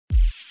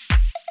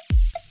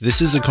This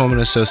is the Coleman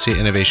Associate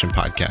Innovation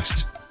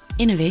Podcast.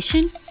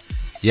 Innovation?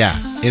 Yeah,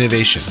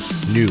 innovation.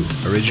 New,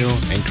 original,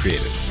 and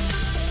creative.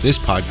 This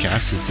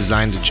podcast is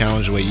designed to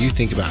challenge the way you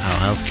think about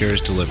how healthcare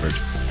is delivered.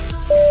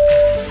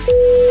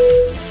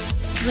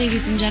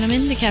 Ladies and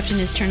gentlemen, the captain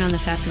has turned on the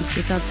fasten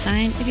seatbelt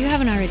sign. If you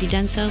haven't already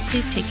done so,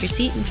 please take your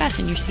seat and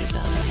fasten your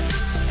seatbelt.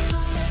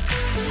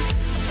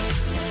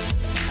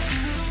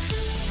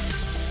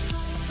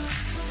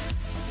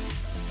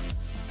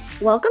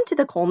 Welcome to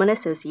the Coleman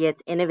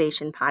Associates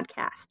Innovation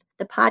Podcast,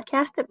 the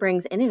podcast that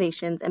brings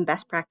innovations and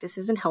best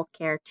practices in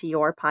healthcare to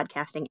your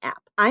podcasting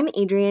app. I'm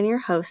Adrienne, your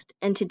host,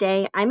 and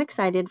today I'm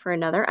excited for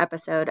another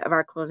episode of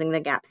our Closing the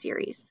Gap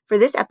series. For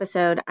this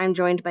episode, I'm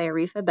joined by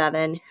Arifa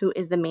Bevan, who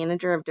is the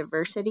Manager of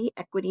Diversity,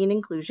 Equity, and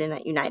Inclusion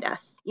at Unite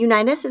Us.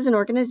 Unite Us is an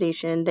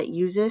organization that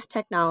uses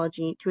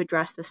technology to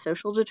address the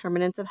social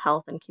determinants of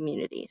health and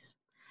communities.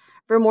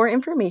 For more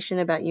information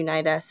about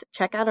Unite Us,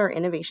 check out our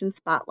Innovation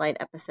Spotlight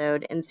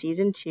episode in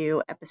Season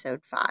 2,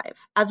 Episode 5.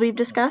 As we've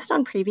discussed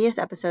on previous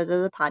episodes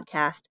of the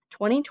podcast,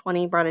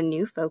 2020 brought a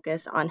new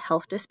focus on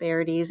health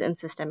disparities and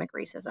systemic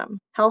racism.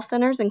 Health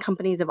centers and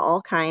companies of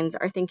all kinds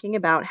are thinking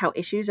about how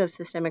issues of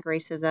systemic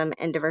racism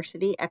and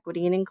diversity,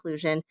 equity, and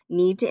inclusion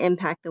need to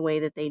impact the way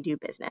that they do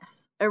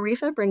business.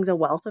 Arifa brings a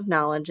wealth of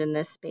knowledge in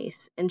this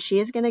space, and she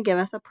is going to give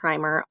us a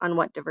primer on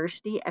what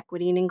diversity,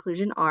 equity, and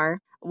inclusion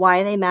are,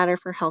 why they matter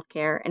for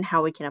healthcare, and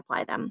how we can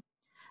apply them.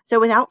 So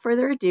without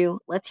further ado,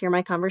 let's hear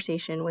my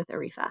conversation with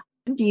Arifa.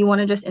 Do you want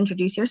to just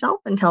introduce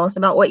yourself and tell us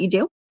about what you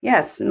do?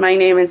 Yes, my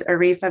name is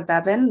Arifa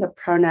Bevan. The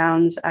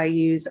pronouns I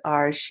use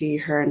are she,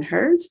 her, and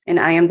hers, and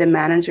I am the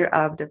Manager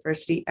of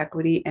Diversity,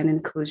 Equity, and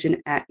Inclusion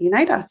at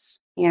Unite Us.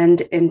 And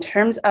in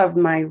terms of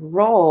my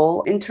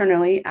role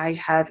internally, I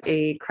have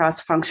a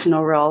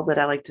cross-functional role that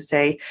I like to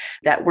say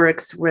that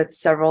works with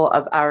several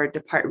of our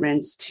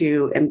departments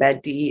to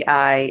embed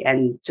DEI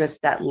and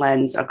just that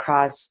lens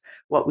across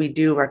what we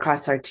do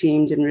across our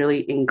teams and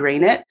really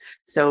ingrain it.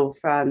 So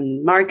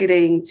from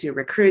marketing to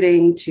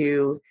recruiting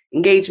to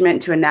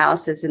engagement to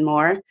analysis and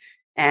more.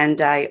 And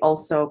I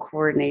also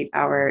coordinate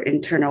our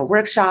internal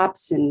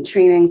workshops and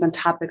trainings on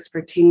topics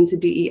pertaining to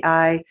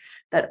DEI.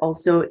 That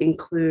also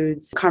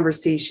includes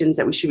conversations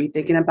that we should be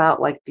thinking about,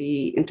 like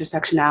the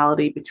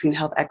intersectionality between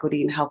health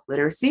equity and health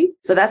literacy.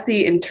 So that's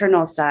the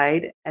internal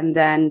side. And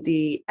then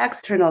the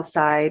external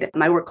side,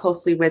 I work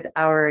closely with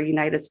our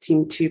Unite Us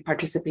team to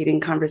participate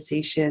in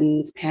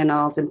conversations,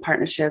 panels, and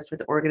partnerships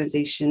with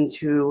organizations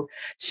who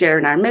share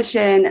in our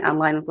mission,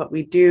 align with what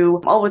we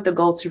do, all with the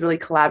goal to really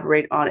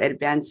collaborate on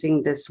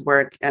advancing this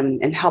work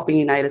and helping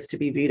Unite Us to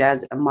be viewed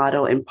as a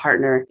model and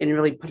partner and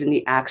really put in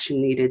the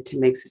action needed to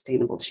make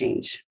sustainable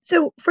change.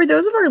 So for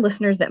those of our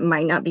listeners that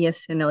might not be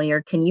as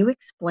familiar, can you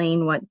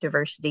explain what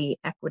diversity,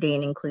 equity,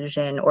 and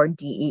inclusion, or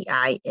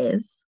DEI,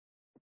 is?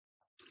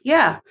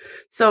 Yeah.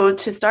 So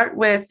to start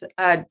with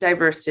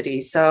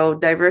diversity. So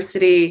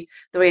diversity,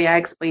 the way I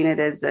explain it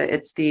is that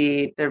it's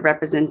the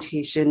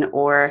representation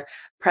or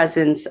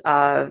presence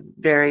of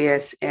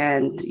various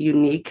and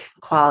unique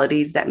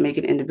qualities that make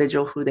an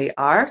individual who they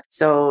are.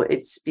 So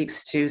it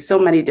speaks to so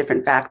many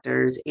different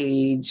factors: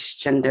 age,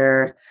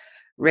 gender,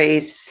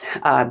 race,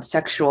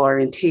 sexual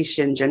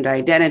orientation, gender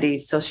identity,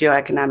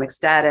 socioeconomic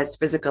status,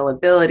 physical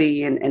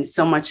ability, and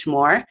so much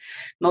more.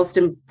 Most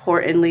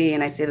importantly,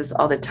 and I say this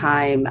all the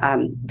time,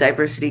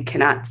 diversity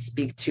cannot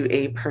speak to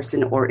a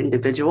person or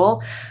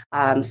individual.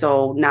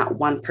 So not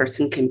one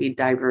person can be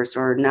diverse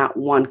or not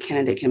one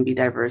candidate can be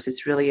diverse.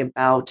 It's really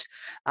about,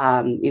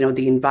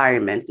 the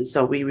environment. And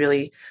so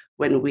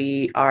when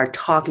we are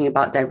talking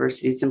about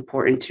diversity, it's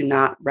important to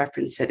not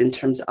reference it in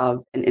terms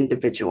of an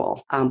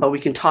individual, but we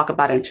can talk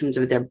about it in terms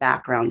of their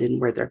background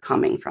and where they're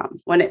coming from.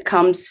 When it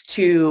comes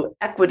to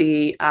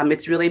equity,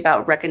 it's really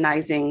about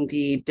recognizing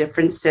the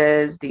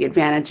differences, the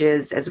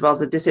advantages, as well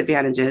as the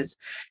disadvantages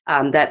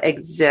that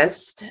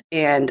exist,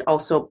 and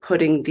also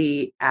putting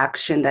the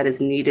action that is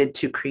needed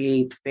to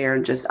create fair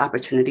and just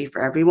opportunity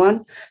for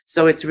everyone.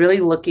 So it's really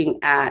looking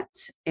at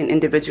an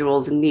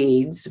individual's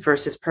needs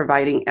versus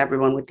providing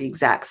everyone with the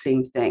exact same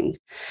thing.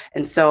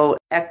 And so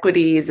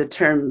equity is a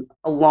term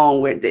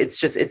alone where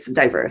it's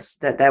diverse.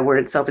 That word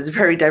itself is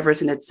very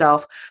diverse in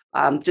itself,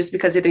 just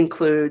because it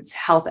includes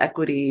health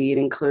equity, it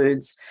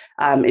includes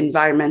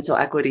environmental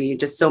equity,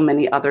 just so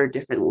many other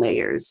different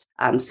layers.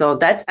 So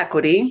that's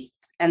equity.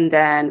 And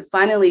then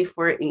finally,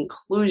 for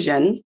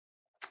inclusion,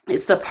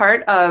 it's the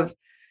part of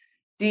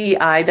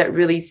DEI that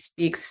really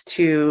speaks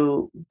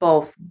to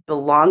both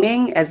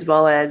belonging as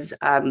well as,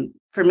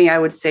 for me, I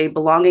would say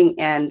belonging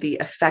and the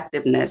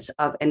effectiveness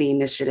of any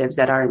initiatives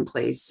that are in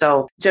place.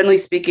 So generally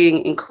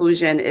speaking,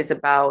 inclusion is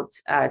about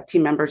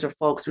team members or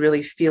folks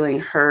really feeling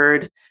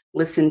heard,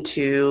 listened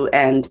to,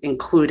 and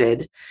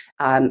included.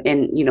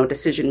 in,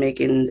 decision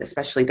making,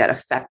 especially that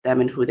affect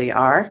them and who they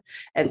are.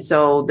 And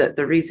so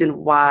the reason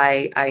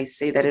why I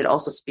say that it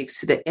also speaks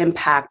to the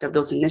impact of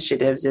those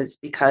initiatives is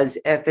because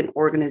if an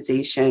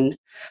organization,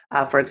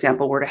 for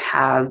example, were to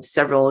have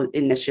several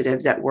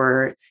initiatives that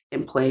were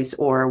in place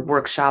or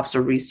workshops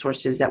or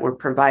resources that were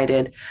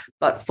provided,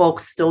 but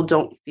folks still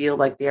don't feel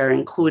like they are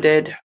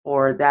included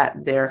or that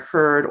they're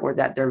heard or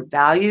that they're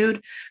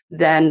valued,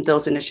 then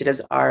those initiatives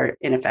are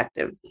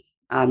ineffective.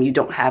 You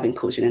don't have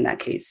inclusion in that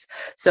case.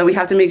 So we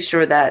have to make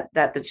sure that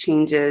the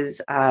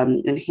changes,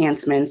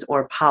 enhancements,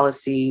 or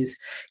policies,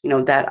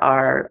 that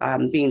are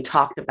being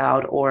talked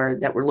about or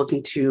that we're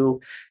looking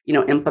to,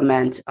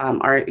 implement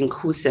are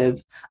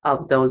inclusive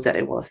of those that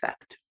it will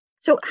affect.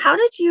 So how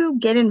did you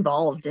get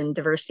involved in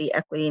diversity,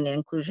 equity, and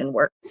inclusion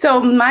work?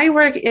 So my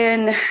work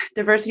in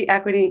diversity,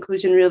 equity, and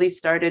inclusion really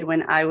started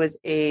when I was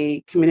a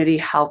community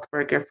health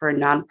worker for a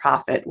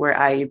nonprofit, where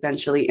I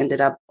eventually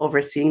ended up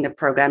overseeing the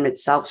program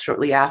itself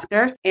shortly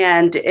after.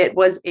 And it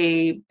was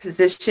a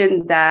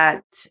position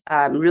that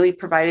really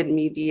provided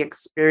me the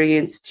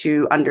experience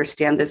to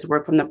understand this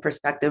work from the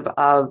perspective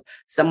of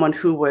someone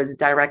who was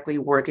directly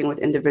working with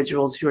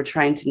individuals who are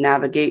trying to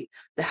navigate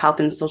the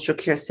health and social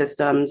care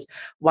systems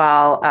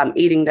while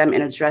aiding them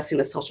in addressing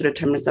the social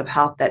determinants of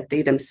health that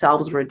they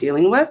themselves were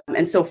dealing with.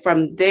 And so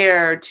from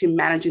there to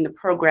managing the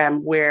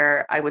program,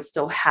 where I was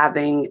still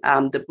having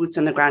the boots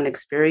on the ground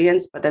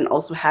experience, but then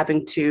also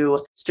having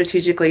to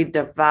strategically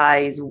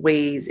devise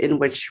ways in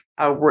which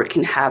our work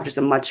can have just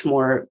a much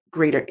more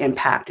greater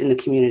impact in the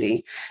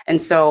community. And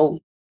so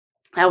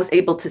I was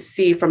able to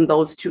see from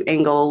those two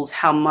angles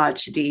how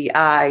much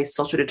DEI,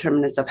 social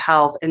determinants of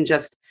health, and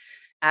just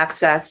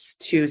access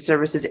to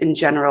services in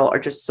general are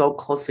just so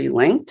closely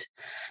linked.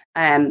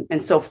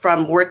 And so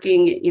from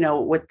working,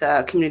 with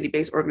the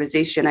community-based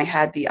organization, I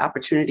had the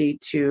opportunity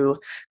to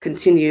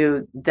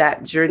continue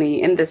that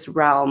journey in this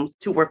realm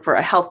to work for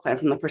a health plan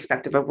from the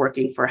perspective of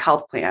working for a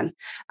health plan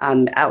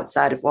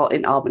outside of,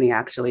 in Albany,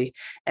 actually.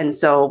 And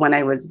so when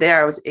I was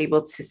there, I was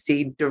able to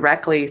see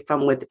directly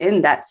from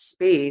within that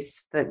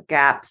space the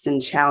gaps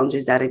and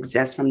challenges that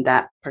exist from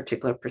that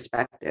particular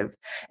perspective.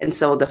 And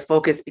so the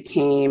focus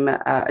became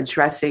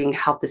addressing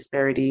health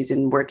disparities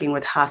and working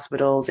with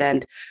hospitals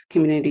and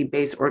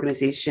community-based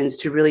organizations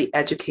to really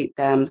educate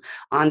them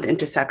on the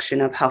intersection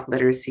of health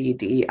literacy,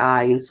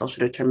 DEI, and social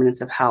determinants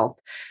of health,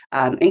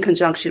 in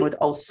conjunction with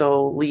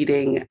also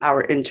leading our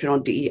internal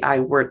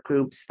DEI work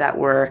groups that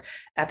were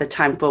at the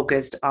time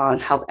focused on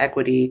health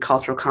equity,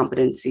 cultural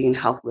competency, and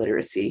health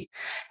literacy.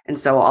 And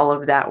so all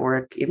of that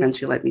work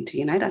eventually led me to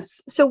Unite Us.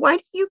 So why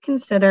do you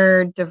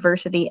consider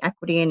diversity,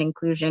 equity, and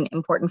inclusion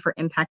important for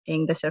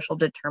impacting the social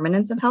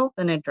determinants of health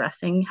and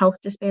addressing health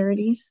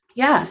disparities?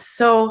 Yeah,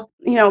 so,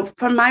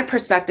 from my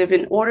perspective,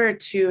 in order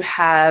to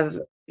have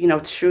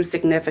true,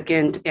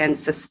 significant, and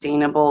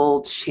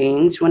sustainable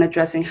change when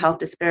addressing health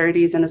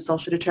disparities and the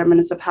social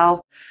determinants of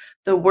health,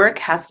 the work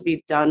has to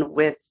be done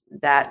with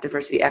that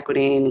diversity,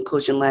 equity, and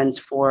inclusion lens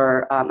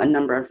for a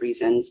number of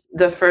reasons.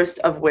 The first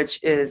of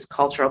which is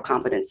cultural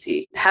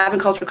competency.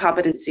 Having cultural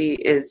competency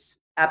is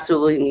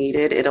absolutely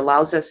needed. It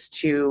allows us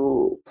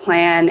to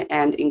plan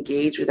and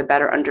engage with a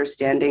better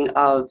understanding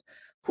of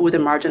who the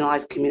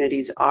marginalized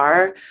communities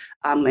are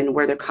and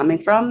where they're coming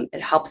from.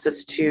 It helps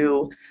us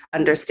to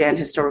understand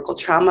historical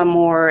trauma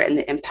more and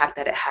the impact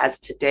that it has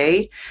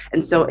today.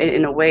 And so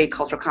in a way,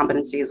 cultural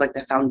competency is like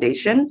the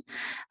foundation.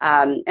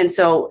 And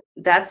so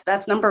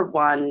that's number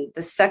one.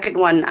 The second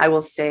one I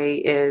will say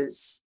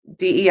is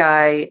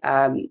DEI,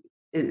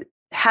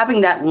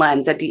 having that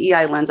lens, that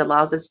DEI lens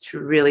allows us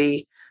to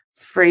really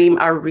frame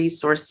our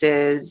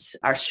resources,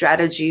 our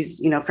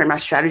strategies, frame our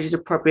strategies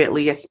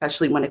appropriately,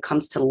 especially when it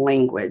comes to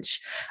language.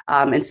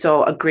 And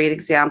so a great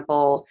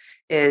example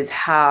is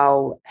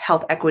how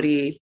health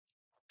equity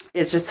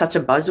is just such a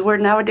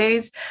buzzword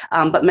nowadays,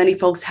 but many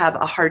folks have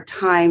a hard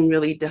time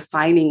really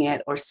defining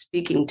it or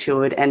speaking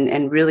to it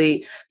and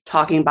really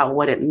talking about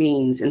what it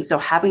means. And so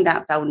having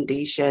that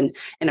foundation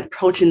and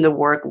approaching the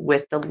work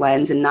with the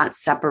lens and not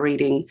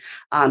separating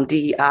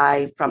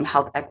DEI from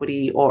health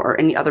equity or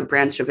any other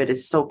branch of it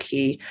is so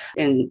key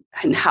in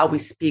how we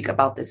speak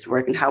about this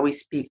work and how we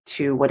speak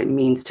to what it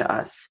means to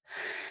us.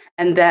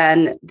 And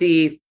then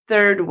the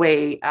third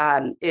way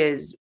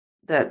is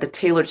the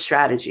tailored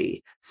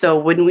strategy. So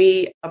when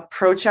we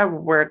approach our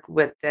work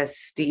with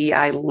this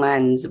DEI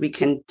lens, we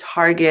can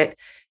target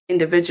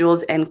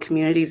individuals and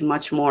communities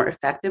much more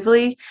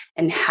effectively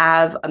and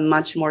have a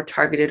much more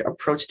targeted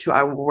approach to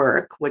our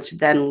work, which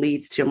then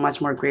leads to a much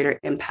more greater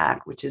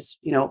impact, which is,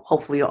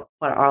 hopefully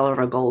what all of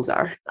our goals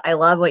are. I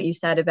love what you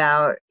said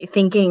about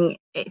thinking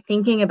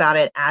about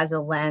it as a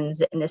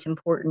lens and this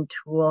important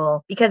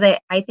tool, because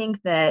I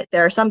think that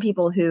there are some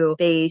people who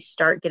they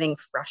start getting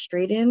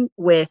frustrated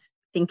with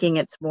thinking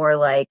it's more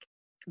like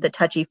the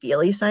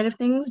touchy-feely side of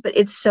things, but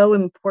it's so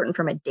important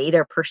from a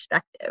data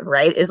perspective,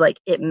 right? Is like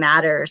it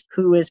matters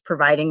who is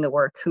providing the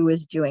work, who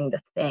is doing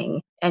the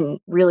thing. And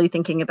really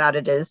thinking about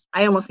it as,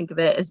 I almost think of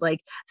it as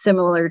like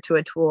similar to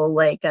a tool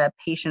like a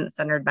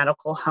patient-centered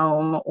medical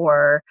home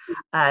or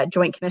a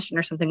Joint Commission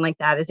or something like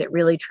that, is it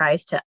really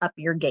tries to up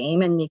your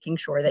game and making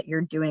sure that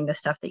you're doing the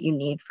stuff that you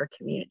need for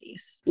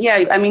communities.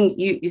 Yeah, I mean,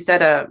 you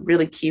said a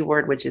really key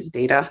word, which is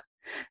data.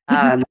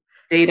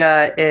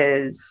 Data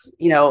is,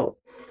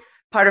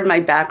 part of my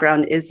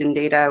background is in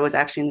data. I was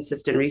actually an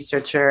assistant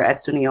researcher at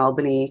SUNY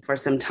Albany for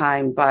some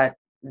time, but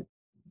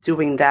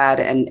doing that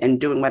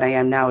and doing what I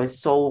am now is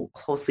so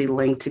closely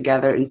linked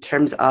together in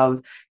terms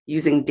of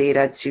using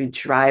data to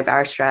drive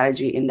our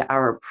strategy and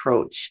our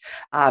approach.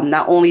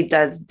 Not only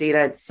does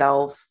data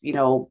itself,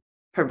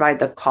 provide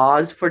the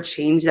cause for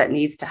change that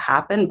needs to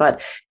happen,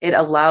 but it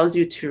allows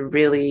you to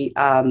really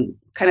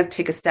kind of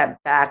take a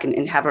step back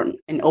and have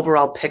an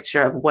overall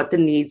picture of what the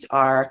needs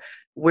are,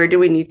 where do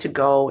we need to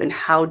go, and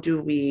how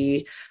do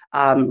we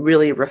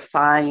really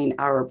refine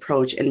our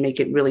approach and make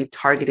it really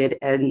targeted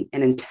and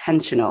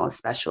intentional,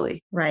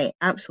 especially. Right,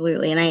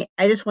 absolutely. And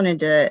I just wanted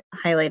to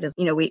highlight, as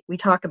we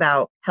talk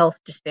about health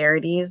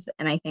disparities,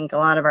 and I think a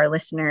lot of our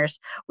listeners,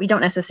 we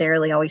don't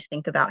necessarily always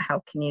think about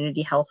how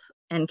community health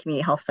and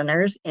community health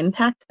centers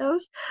impact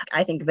those.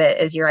 I think of it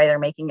as you're either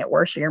making it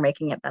worse or you're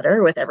making it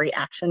better with every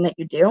action that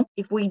you do.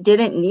 If we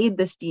didn't need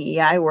this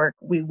DEI work,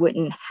 we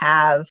wouldn't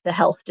have the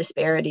health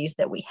disparities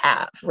that we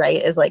have,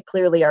 right? Is like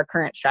clearly our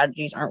current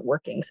strategies aren't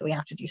working, so we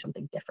have to do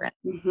something different.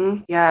 Mm-hmm.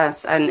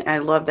 Yes, and I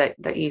love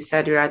that you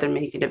said you're either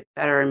making it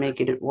better or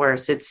making it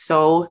worse. It's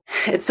so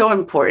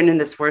important in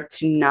this work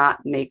to not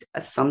make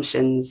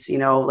assumptions,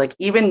 like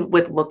even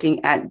with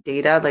looking at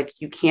data, like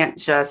you can't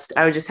just,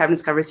 I was just having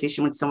this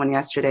conversation with someone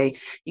yesterday.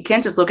 You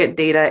can't just look at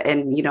data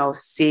and,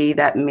 see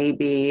that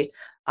maybe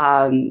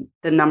the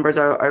numbers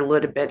are a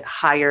little bit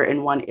higher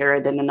in one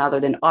area than another,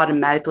 then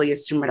automatically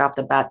assume right off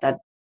the bat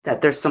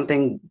that there's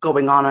something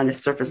going on a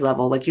surface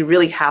level. Like you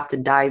really have to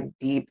dive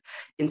deep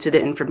into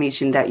the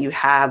information that you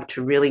have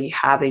to really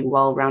have a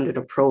well-rounded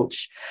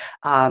approach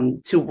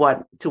to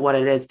what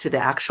it is, to the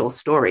actual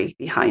story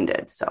behind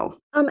it. So,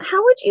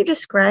 how would you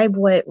describe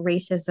what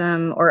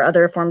racism or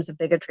other forms of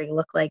bigotry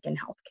look like in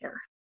healthcare?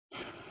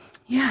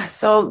 Yeah,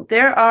 so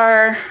there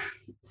are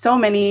so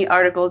many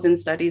articles and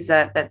studies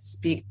that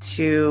speak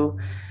to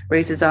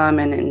racism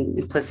and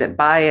implicit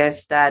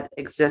bias that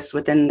exists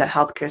within the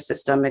healthcare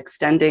system,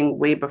 extending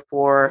way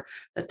before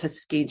the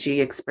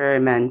Tuskegee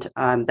experiment,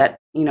 that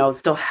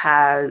still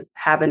have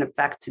an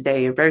effect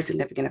today, a very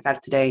significant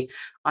effect today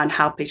on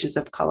how patients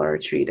of color are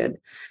treated.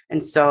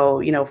 And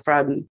so,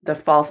 from the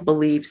false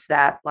beliefs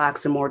that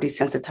Blacks are more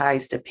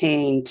desensitized to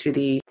pain, to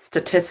the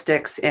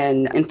statistics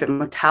in infant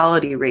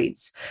mortality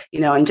rates,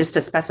 and just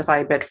to specify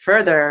a bit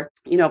further,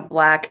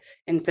 Black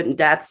infant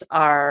deaths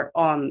are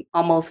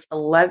almost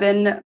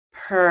 11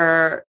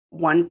 per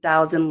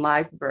 1,000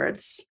 live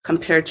births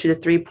compared to the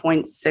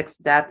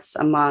 3.6 deaths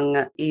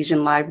among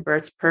Asian live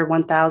births per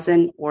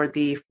 1,000, or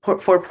the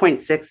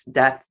 4.6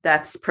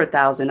 deaths per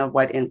 1,000 of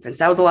white infants.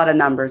 That was a lot of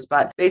numbers,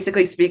 but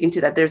basically speaking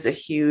to that, there's a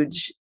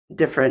huge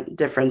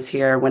difference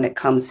here when it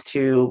comes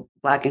to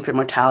Black infant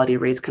mortality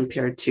rates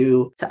compared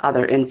to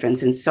other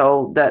infants. And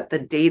so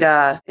the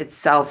data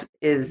itself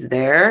is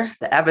there,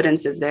 the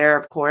evidence is there,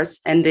 of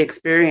course, and the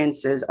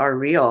experiences are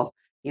real,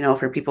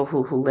 for people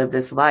who live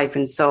this life.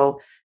 And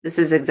so this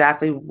is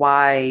exactly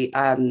why,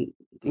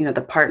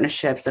 the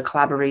partnerships, the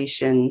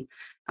collaboration,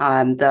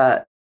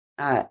 the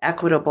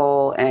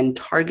equitable and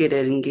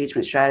targeted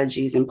engagement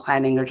strategies and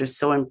planning are just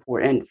so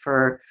important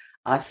for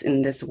us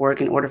in this work.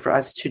 In order for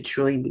us to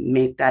truly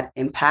make that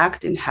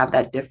impact and have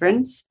that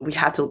difference, we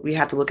have to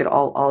look at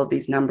all of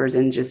these numbers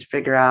and just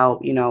figure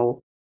out,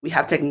 we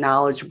have to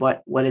acknowledge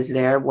what is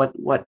there,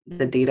 what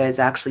the data is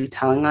actually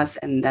telling us,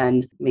 and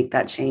then make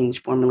that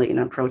change, formulate an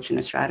approach and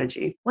a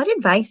strategy. What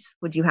advice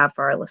would you have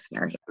for our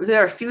listeners?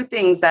 There are a few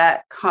things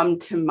that come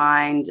to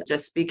mind,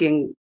 just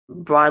speaking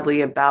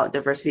broadly about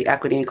diversity,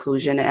 equity,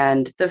 inclusion.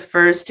 And the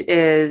first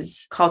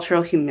is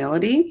cultural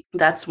humility.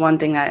 That's one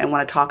thing that I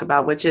want to talk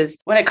about, which is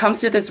when it comes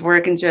to this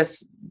work and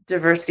just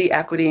diversity,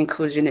 equity,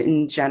 inclusion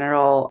in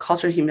general,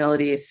 cultural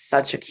humility is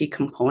such a key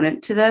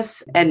component to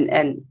this.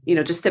 And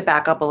just to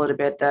back up a little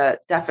bit, the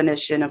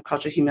definition of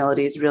cultural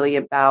humility is really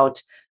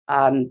about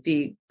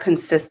the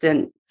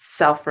consistent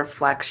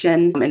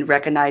self-reflection and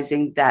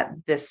recognizing that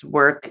this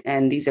work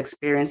and these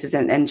experiences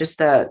and just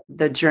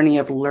the journey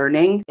of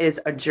learning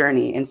is a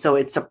journey. And so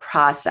it's a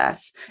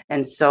process.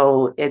 And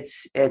so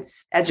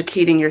it's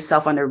educating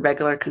yourself on a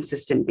regular,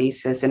 consistent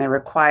basis. And it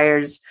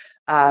requires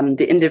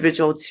the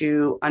individual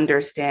to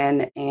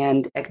understand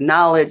and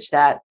acknowledge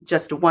that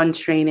just one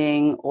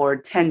training or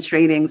 10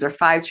 trainings or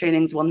 5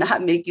 trainings will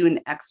not make you an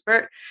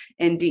expert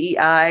in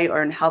DEI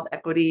or in health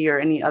equity or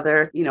any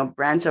other,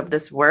 branch of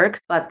this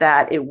work, but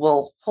that it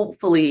will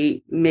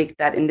hopefully make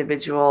that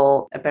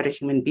individual a better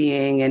human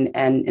being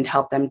and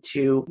help them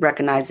to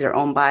recognize their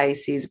own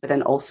biases, but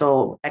then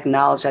also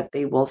acknowledge that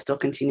they will still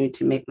continue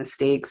to make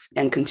mistakes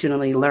and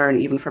continually learn.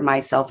 Even for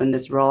myself in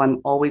this role,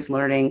 I'm always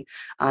learning,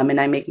 and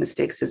I make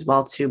mistakes as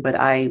well too, but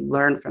I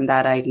learn from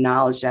that, I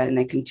acknowledge that, and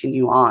I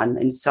continue on.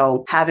 And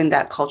so having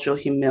that cultural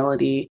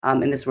humility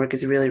in this work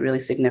is really, really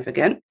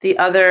significant. The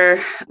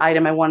other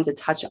item I wanted to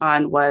touch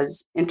on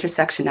was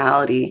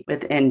intersectionality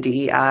within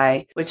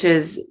DEI, which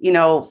is,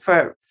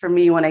 for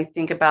me, when I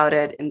think about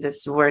it in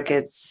this work,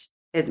 it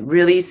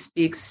really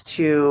speaks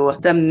to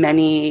the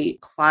many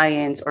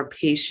clients or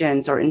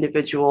patients or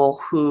individual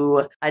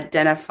who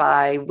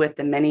identify with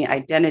the many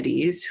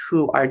identities,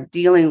 who are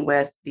dealing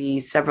with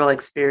several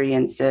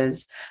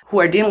experiences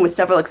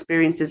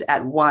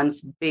at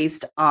once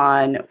based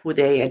on who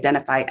they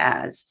identify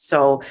as.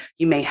 So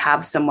you may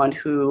have someone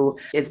who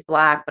is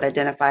Black but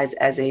identifies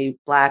as a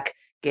Black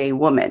gay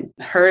woman.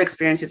 Her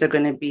experiences are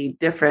going to be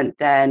different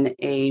than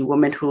a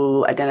woman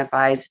who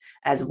identifies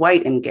as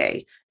white and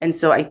gay. And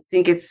so I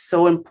think it's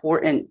so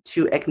important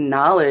to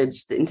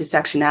acknowledge the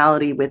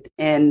intersectionality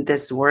within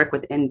this work,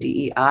 within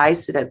DEI,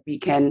 so that we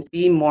can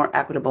be more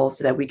equitable,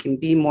 so that we can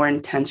be more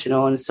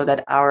intentional, and so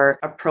that our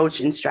approach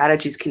and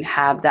strategies can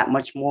have that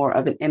much more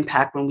of an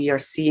impact when we are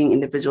seeing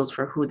individuals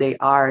for who they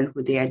are and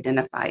who they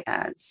identify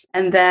as.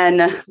 And then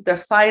the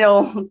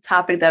final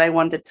topic that I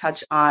wanted to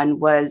touch on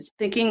was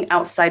thinking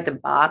outside the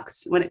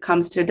box when it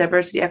comes to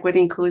diversity, equity,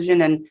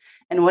 inclusion.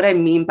 And what I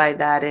mean by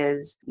that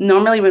is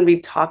normally when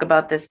we talk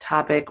about this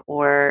topic,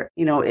 or,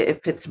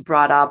 if it's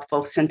brought up,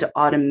 folks tend to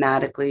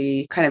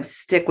automatically kind of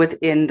stick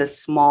within the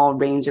small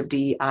range of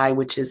DEI,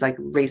 which is like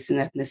race and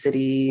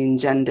ethnicity and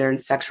gender and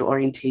sexual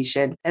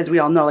orientation. As we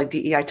all know, like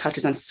DEI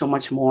touches on so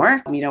much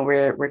more.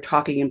 We're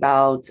talking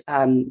about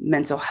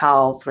mental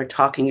health. We're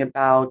talking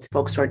about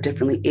folks who are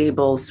differently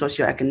able,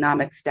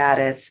 socioeconomic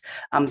status,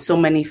 so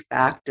many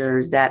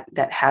factors that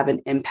have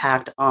an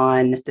impact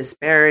on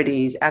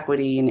disparities,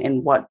 equity,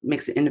 and what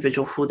makes the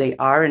individual who they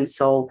are. And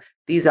so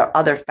these are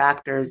other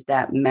factors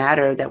that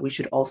matter that we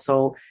should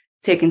also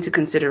take into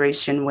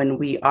consideration when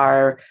we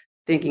are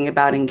thinking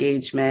about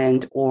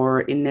engagement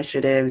or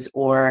initiatives,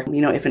 or,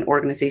 if an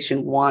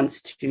organization wants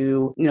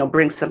to,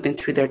 bring something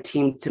to their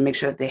team, to make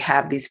sure that they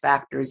have these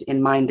factors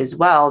in mind as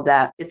well,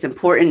 that it's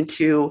important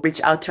to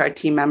reach out to our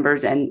team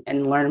members and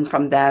learn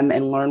from them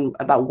and learn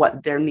about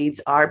what their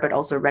needs are, but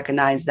also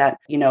recognize that,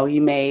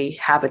 you may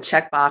have a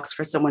checkbox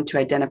for someone to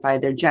identify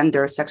their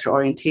gender, sexual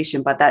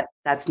orientation, but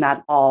that's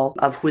not all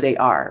of who they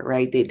are,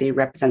 right? They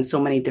represent so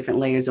many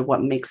different layers of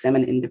what makes them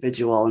an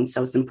individual. And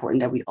so it's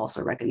important that we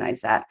also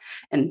recognize that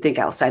and think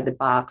outside the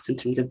box in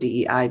terms of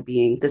DEI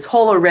being this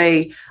whole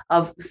array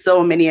of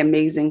so many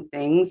amazing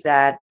things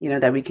that,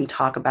 that we can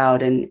talk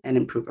about and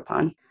improve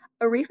upon.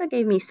 Arifa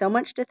gave me so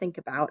much to think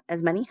about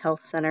as many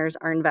health centers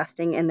are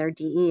investing in their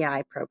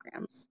DEI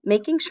programs.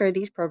 Making sure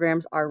these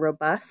programs are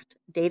robust,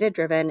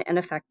 data-driven, and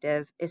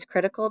effective is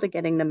critical to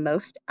getting the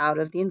most out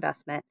of the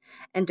investment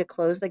and to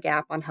close the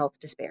gap on health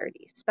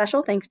disparities.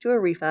 Special thanks to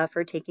Arifa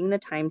for taking the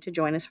time to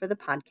join us for the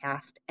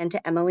podcast, and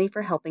to Emily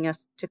for helping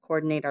us to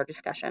coordinate our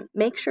discussion.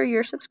 Make sure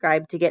you're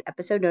subscribed to get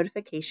episode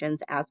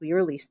notifications as we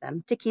release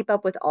them. To keep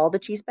up with all the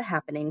Chispa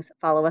happenings,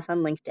 follow us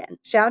on LinkedIn.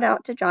 Shout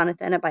out to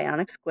Jonathan at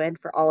Bionic Squid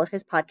for all of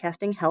his podcasting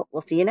help.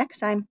 We'll see you next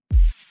time.